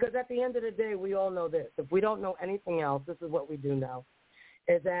 because at the end of the day, we all know this. If we don't know anything else, this is what we do know,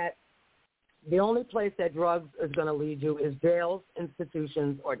 is that the only place that drugs is going to lead you is jails,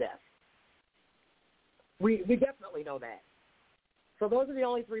 institutions, or death. We definitely know that. So those are the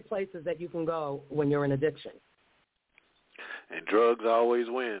only three places that you can go when you're in addiction. And drugs always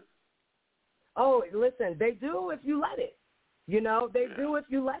win. Oh, listen, they do if you let it. You know, they do if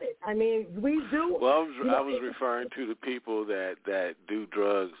you let it. I mean, we do. Well, I was referring to the people that do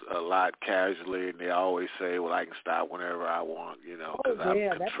drugs a lot casually, and they always say, well, I can stop whenever I want, you know, because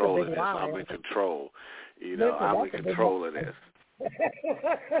I'm controlling this. I'm in control. You know, I'm in control of this.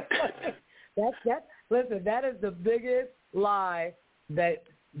 Listen, that is the biggest lie that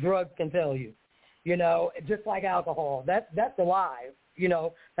drugs can tell you. You know, just like alcohol. That's a lie. You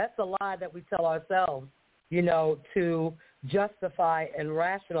know, that's a lie that we tell ourselves, you know, to justify and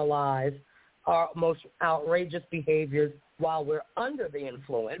rationalize our most outrageous behaviors while we're under the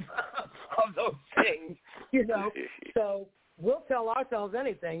influence of those things, you know. So we'll tell ourselves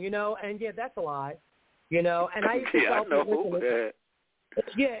anything, you know, and, yeah, that's a lie, you know. And I used to tell people,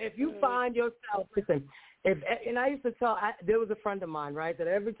 if you find yourself, listen, and I used to tell, there was a friend of mine, right, that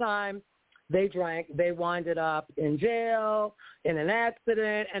every time they drank, they winded up in jail, in an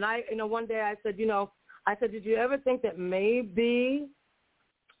accident. And one day I said, did you ever think that maybe,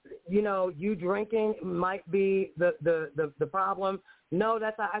 you know, you drinking might be the problem? No,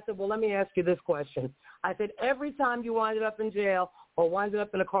 I said, well, let me ask you this question. I said, every time you winded up in jail or winded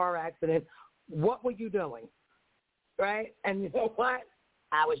up in a car accident, what were you doing? Right? And you know what?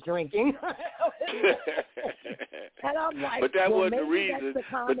 I was drinking. And I'm like, but that wasn't the reason.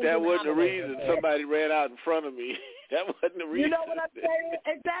 Somebody ran out in front of me. That wasn't the reason. You know what I'm saying?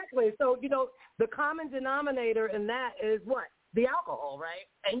 Exactly. So, you know, the common denominator in that is what? The alcohol, right?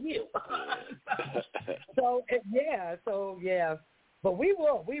 And you. So, yeah. But we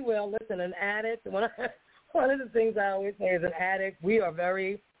will. Listen, an addict, one of the things I always say is an addict, we are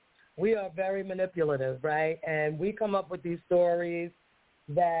very manipulative, right? And we come up with these stories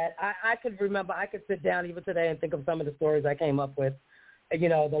that I could remember. I could sit down even today and think of some of the stories I came up with, you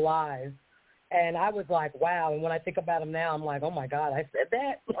know, the lies. And I was like, wow. And when I think about them now, I'm like, oh, my God, I said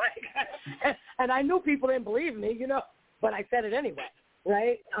that. Like, and I knew people didn't believe me, you know, but I said it anyway,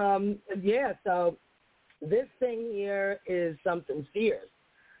 right? So this thing here is something fierce,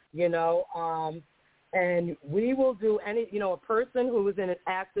 you know, and we will do any, you know, a person who is in an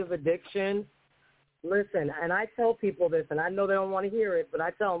active addiction, listen, and I tell people this, and I know they don't want to hear it, but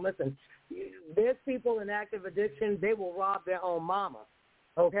I tell them, listen, there's people in active addiction, they will rob their own mama,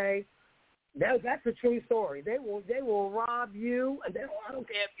 okay? That's a true story. They will rob you, and I don't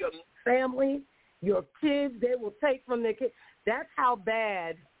care if your family, your kids, they will take from their kids. That's how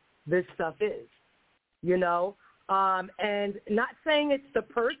bad this stuff is, you know? And not saying it's the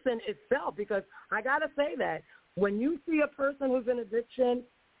person itself, because I got to say that when you see a person who's in addiction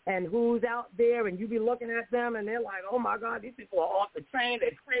and who's out there and you be looking at them and they're like, oh, my God, these people are off the train,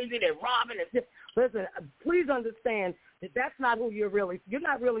 they're crazy, they're robbing. Listen, please understand that that's not who you're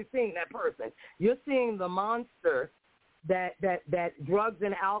not really seeing that person. You're seeing the monster that drugs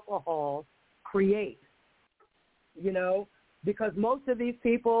and alcohol create, you know, because most of these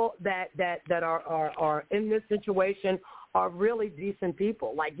people that are in this situation are really decent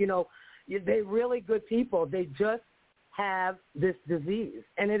people. Like, you know, they're really good people. They just have this disease,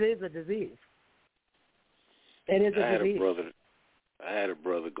 and it is a disease. It is a disease. I had a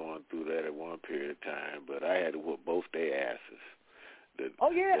brother going through that at one period of time, but I had to whoop both their asses.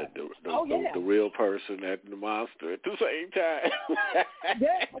 The real person and the monster at the same time.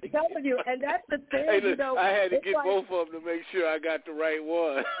 Yeah, I'm telling you, and that's the thing. Hey, look, you know, I had to get like, both of them to make sure I got the right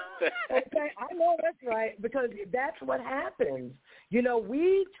one. Okay, I know that's right, because that's what happens. You know,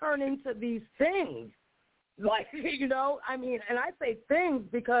 we turn into these things. Like, you know, I mean, and I say things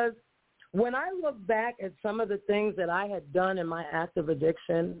because when I look back at some of the things that I had done in my active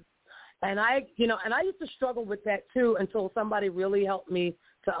addiction, and I used to struggle with that too until somebody really helped me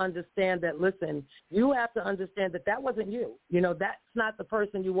to understand that, listen, you have to understand that wasn't you. You know, that's not the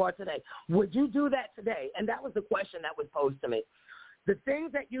person you are today. Would you do that today? And that was the question that was posed to me. The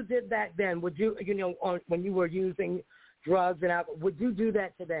things that you did back then, would you, when you were using drugs and alcohol, would you do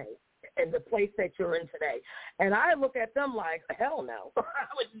that today in the place that you're in today? And I look at them like, hell no.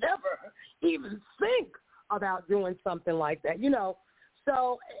 I would never even think about doing something like that, you know.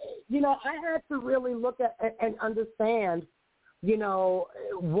 So, you know, I had to really look at and understand, you know,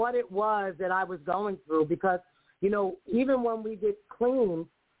 what it was that I was going through, because, you know, even when we get clean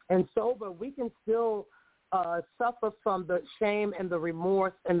and sober, we can still suffer from the shame and the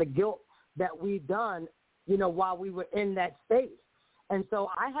remorse and the guilt that we've done, you know, while we were in that state. And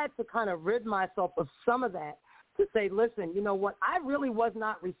so I had to kind of rid myself of some of that to say, listen, you know what, I really was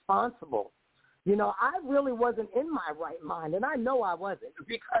not responsible. You know, I really wasn't in my right mind, and I know I wasn't,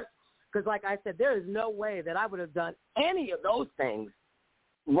 because like I said, there is no way that I would have done any of those things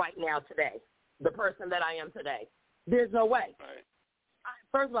right now today, the person that I am today. There's no way. Right.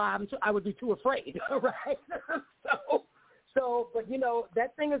 First of all, I would be too afraid, right? So, but, you know,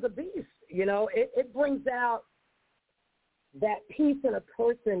 that thing is a beast. You know, it brings out that piece in a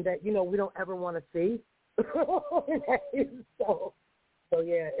person that, you know, we don't ever want to see. So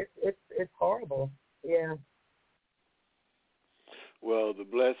yeah, it's horrible. Yeah. Well, the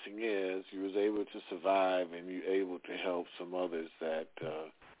blessing is you was able to survive, and you able to help some others that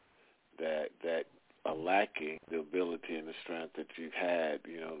are lacking the ability and the strength that you've had,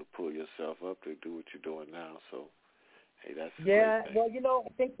 you know, to pull yourself up to do what you're doing now. So, hey, that's a great thing. Well, you know,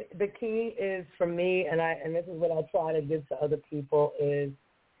 I think the key is for me, and this is what I try to give to other people is,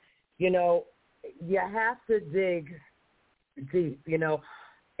 you know, you have to dig deep, you know.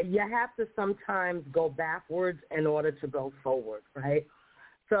 You have to sometimes go backwards in order to go forward, right?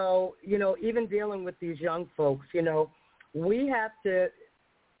 So, you know, even dealing with these young folks, you know, we have to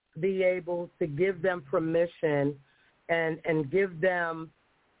be able to give them permission and give them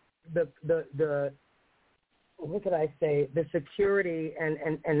the what could I say, the security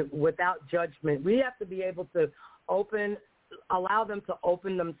and without judgment. We have to be able to allow them to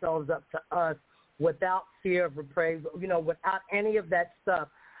open themselves up to us without fear of reprisal, you know, without any of that stuff.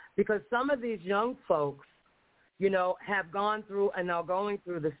 Because some of these young folks, you know, have gone through and are going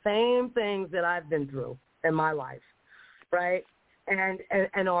through the same things that I've been through in my life, right? And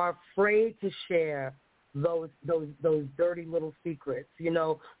are afraid to share those dirty little secrets, you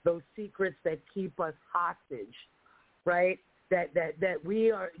know, those secrets that keep us hostage, right? That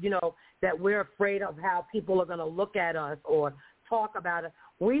we are, you know, that we're afraid of how people are going to look at us or talk about it.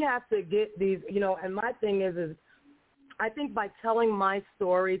 We have to get these, you know, and my thing is I think by telling my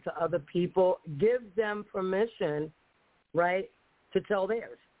story to other people gives them permission, right, to tell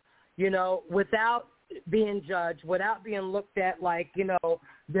theirs, you know, without being judged, without being looked at like, you know,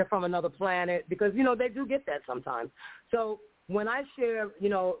 they're from another planet, because, you know, they do get that sometimes. So when I share, you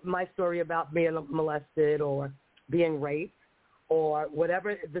know, my story about being molested or being raped or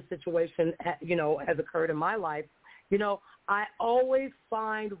whatever the situation, you know, has occurred in my life, you know, I always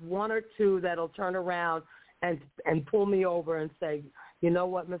find one or two that'll turn around and pull me over and say, you know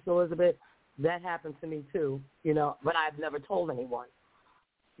what, Miss Elizabeth, that happened to me too, you know, but I've never told anyone.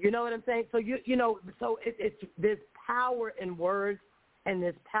 You know what I'm saying? So, you know, so there's power in words and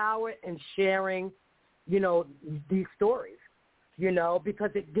there's power in sharing, you know, these stories, you know,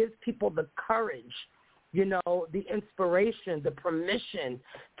 because it gives people the courage, you know, the inspiration, the permission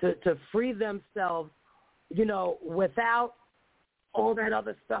to free themselves without all that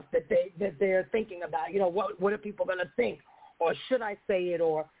other stuff that they're thinking about. What are people going to think, or should I say it,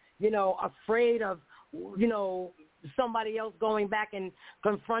 or afraid of somebody else going back and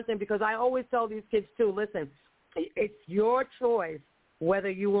confronting. Because I always tell these kids too, listen, it's your choice whether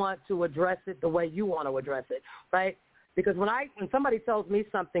you want to address it the way you want to address it, right? Because when somebody tells me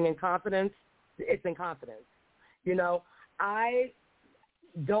something in confidence, it's in confidence. I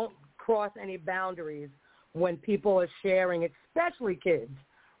don't cross any boundaries when people are sharing, especially kids,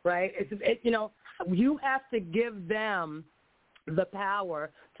 right? You have to give them the power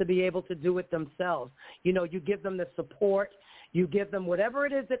to be able to do it themselves. You give them the support, you give them whatever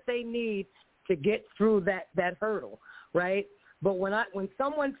it is that they need to get through that hurdle, right? But when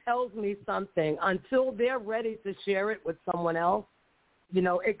someone tells me something, until they're ready to share it with someone else,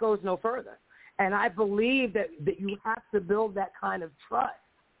 it goes no further. And I believe that you have to build that kind of trust,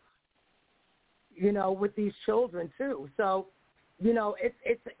 with these children too. So, this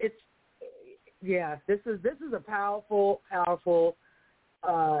is a powerful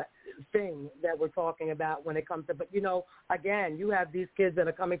thing that we're talking about when it comes to. But again, you have these kids that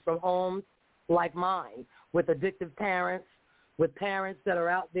are coming from homes like mine with addictive parents, with parents that are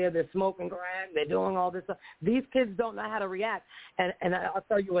out there, they're smoking crack, they're doing all this stuff. These kids don't know how to react. And I'll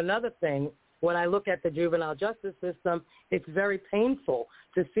tell you another thing. When I look at the juvenile justice system, it's very painful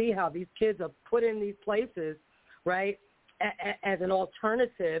to see how these kids are put in these places, right, as an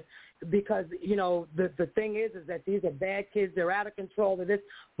alternative, because, the thing is that these are bad kids. They're out of control of this.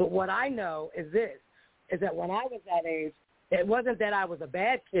 But what I know is that when I was that age, it wasn't that I was a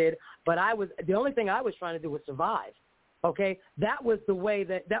bad kid, but the only thing I was trying to do was survive, okay? That was the way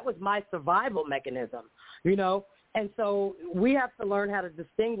that was my survival mechanism, And so we have to learn how to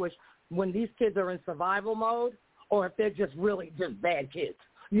distinguish when these kids are in survival mode or if they're just really just bad kids,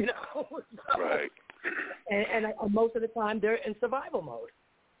 Right. And most of the time they're in survival mode.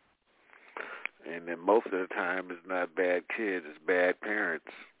 And then most of the time it's not bad kids, it's bad parents.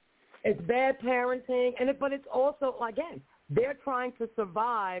 It's bad parenting, but it's also, again, they're trying to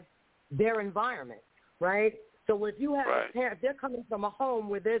survive their environment, right? So if you have a parent, they're coming from a home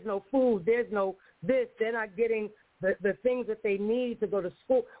where there's no food, there's no this, they're not getting the things that they need to go to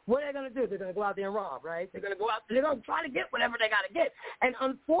school. What are they going to do? They're going to go out there and rob, right? They're going to go out, they're going to try to get whatever they got to get. And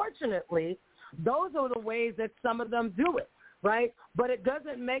unfortunately, those are the ways that some of them do it, right? But it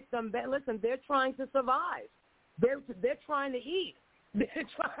doesn't make them bad. Listen, they're trying to survive. They're trying to eat. They're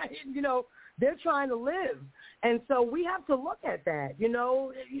trying to live. And so we have to look at that.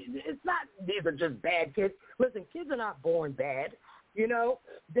 It's not these are just bad kids. Listen, kids are not born bad.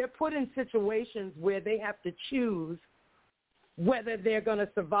 They're put in situations where they have to choose whether they're going to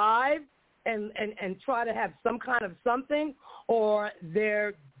survive and try to have some kind of something, or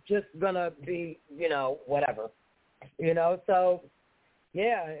they're just going to be, whatever. So,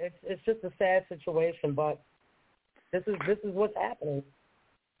 yeah, it's just a sad situation, but this is what's happening.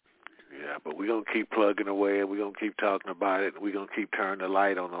 Yeah, but we're going to keep plugging away, and we're going to keep talking about it, and we're going to keep turning the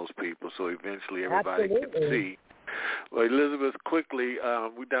light on those people so eventually everybody can see. Well, Elizabeth, quickly,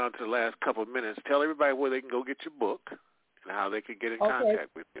 we're down to the last couple of minutes. Tell everybody where they can go get your book and how they can get in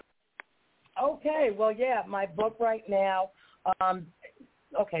contact with you. Okay. Well, yeah, my book right now.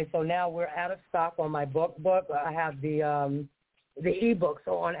 So now we're out of stock on my book. I have the e-books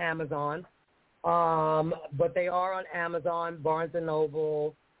are on Amazon, but they are on Amazon, Barnes &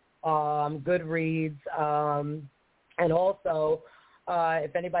 Noble, Goodreads, and also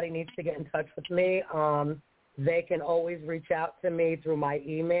if anybody needs to get in touch with me, they can always reach out to me through my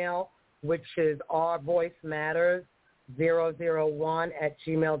email, which is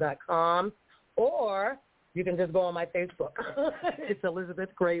ourvoicematters001@gmail.com, or you can just go on my Facebook. It's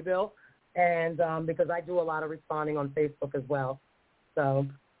Elizabeth Graybill, and because I do a lot of responding on Facebook as well. So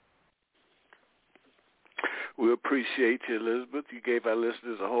we appreciate you, Elizabeth. You gave our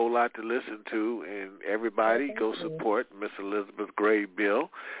listeners a whole lot to listen to, and everybody go support Miss Elizabeth Graybill.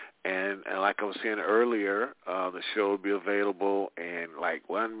 And like I was saying earlier, the show will be available in like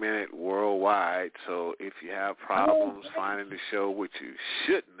 1 minute worldwide. So if you have problems finding the show, which you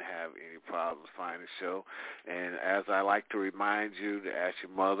shouldn't have any problems finding the show, and as I like to remind you, to ask your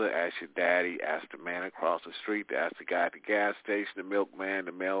mother, ask your daddy, ask the man across the street, to ask the guy at the gas station, the milkman,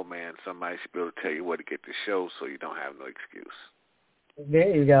 the mailman, somebody should be able to tell you where to get the show so you don't have no excuse. There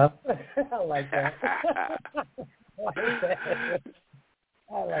you go. I like that.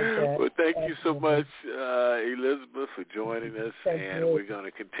 I like that. Well, thank you so much, Elizabeth, for joining us. We're going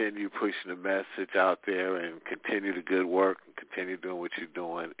to continue pushing the message out there and continue the good work and continue doing what you're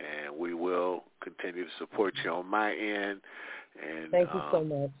doing. And we will continue to support you on my end. And thank you so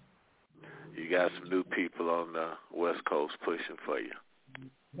much. you got some new people on the West Coast pushing for you.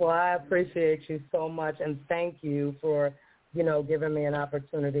 Well, I appreciate you so much, and thank you for, giving me an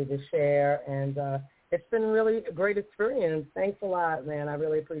opportunity to share. And it's been really a great experience. Thanks a lot, man. I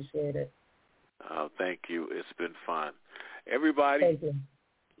really appreciate it. Thank you. It's been fun. Everybody, thank you.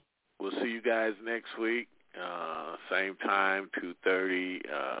 We'll see you guys next week. Same time, 2:30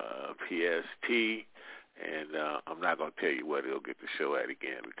 PST. And I'm not going to tell you where they'll get the show at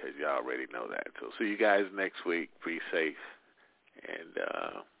again because you already know that. So see you guys next week. Be safe and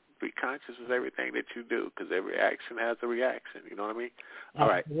be conscious of everything that you do because every action has a reaction. You know what I mean? All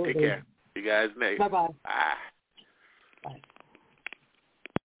right. Take care. See you guys next. Bye-bye. Bye.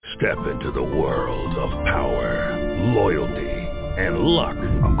 Step into the world of power, loyalty, and luck.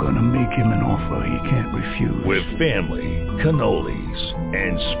 I'm going to make him an offer he can't refuse. With family, cannolis,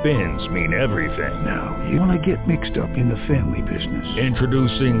 and spins mean everything. Now, you want to get mixed up in the family business.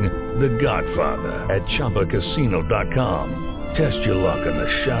 Introducing The Godfather at ChumbaCasino.com. Test your luck in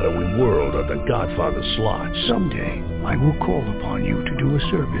the shadowy world of The Godfather slot. Someday, I will call upon you to do a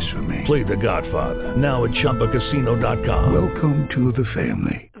service for me. Play The Godfather now at ChumbaCasino.com. Welcome to the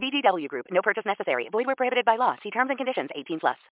family. VGW Group. No purchase necessary. Void where prohibited by law. See terms and conditions. 18+.